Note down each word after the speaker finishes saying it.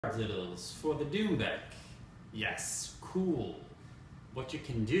PaDiddles for the Dumbek. Yes, cool. What you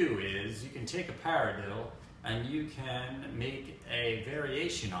can do is you can take a PaRadiddle and you can make a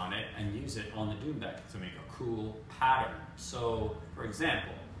variation on it and use it on the Dumbek to make a cool pattern. So, for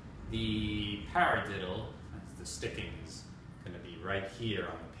example, the PaRadiddle, the sticking is going to be right here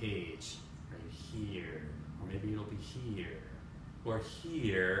on the page, right here, or maybe it'll be here, or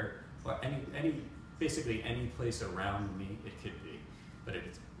here, or basically any place around me it could be. But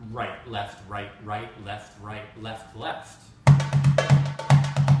it's right, left, right, right, left, right, left, left.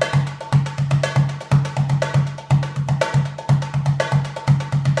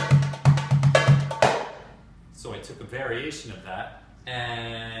 So I took a variation of that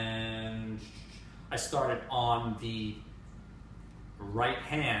and I started on the right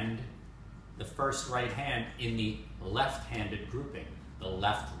hand, the first right hand in the left-handed grouping. The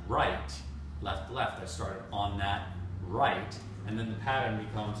left, right, left, left. I started on that right, and then the pattern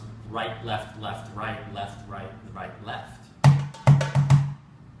becomes right, left, left, right, left, right, right, left.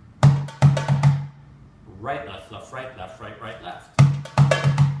 Right, left, left, right, left, right, right, left.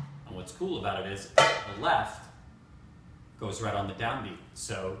 And what's cool about it is the left goes right on the downbeat,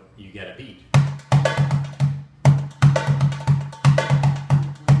 so you get a beat.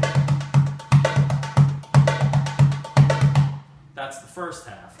 That's the first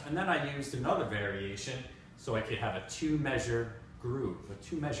half. And then I used another variation so I could have a two-measure groove, a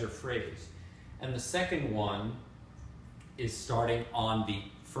two-measure phrase. And the second one is starting on the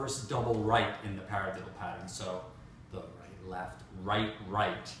first double right in the PaRadiddle pattern. So the right, left, right,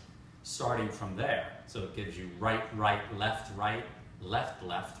 right, starting from there. So it gives you right, right, left, right, left,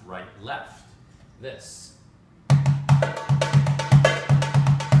 left, right, left. This.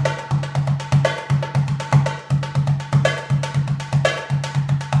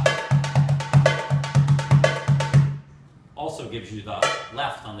 Also gives you the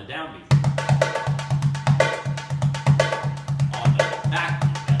left on the downbeat. On the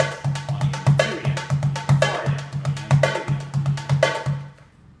backbeat, that's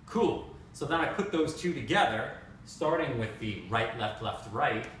cool. So then I put those two together, starting with the right, left, left,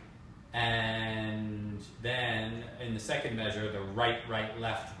 right, and then in the second measure, the right, right,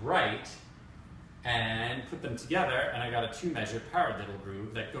 left, right, and put them together, and I got a two-measure PaRadiddle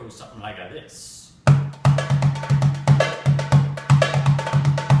groove that goes something like this.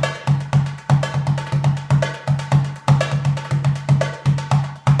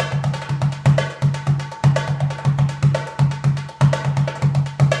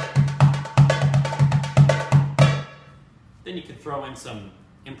 Then you can throw in some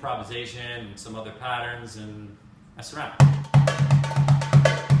improvisation and some other patterns and mess around.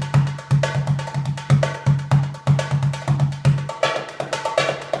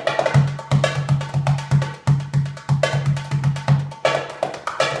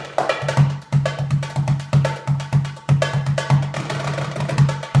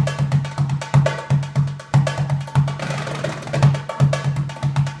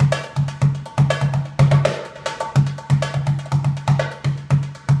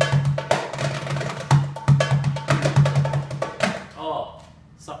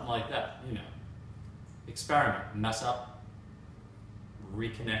 Something like that, you know. Experiment, mess up,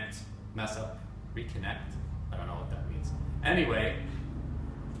 reconnect, mess up, reconnect. I don't know what that means. Anyway,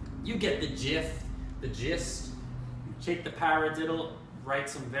 you get the gist. You take the PaRadiddle, write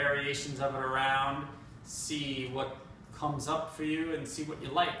some variations of it around, see what comes up for you and see what you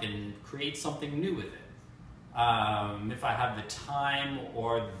like and create something new with it. If I have the time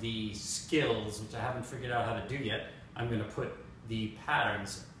or the skills, which I haven't figured out how to do yet, I'm going to put the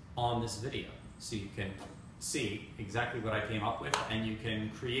patterns on this video so you can see exactly what I came up with and you can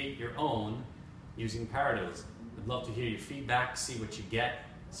create your own using PaRadiddles. I'd love to hear your feedback, see what you get,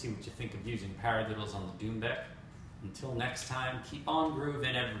 see what you think of using PaRadiddles on the Dumbek. Until next time, keep on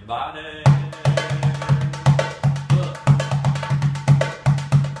grooving, everybody!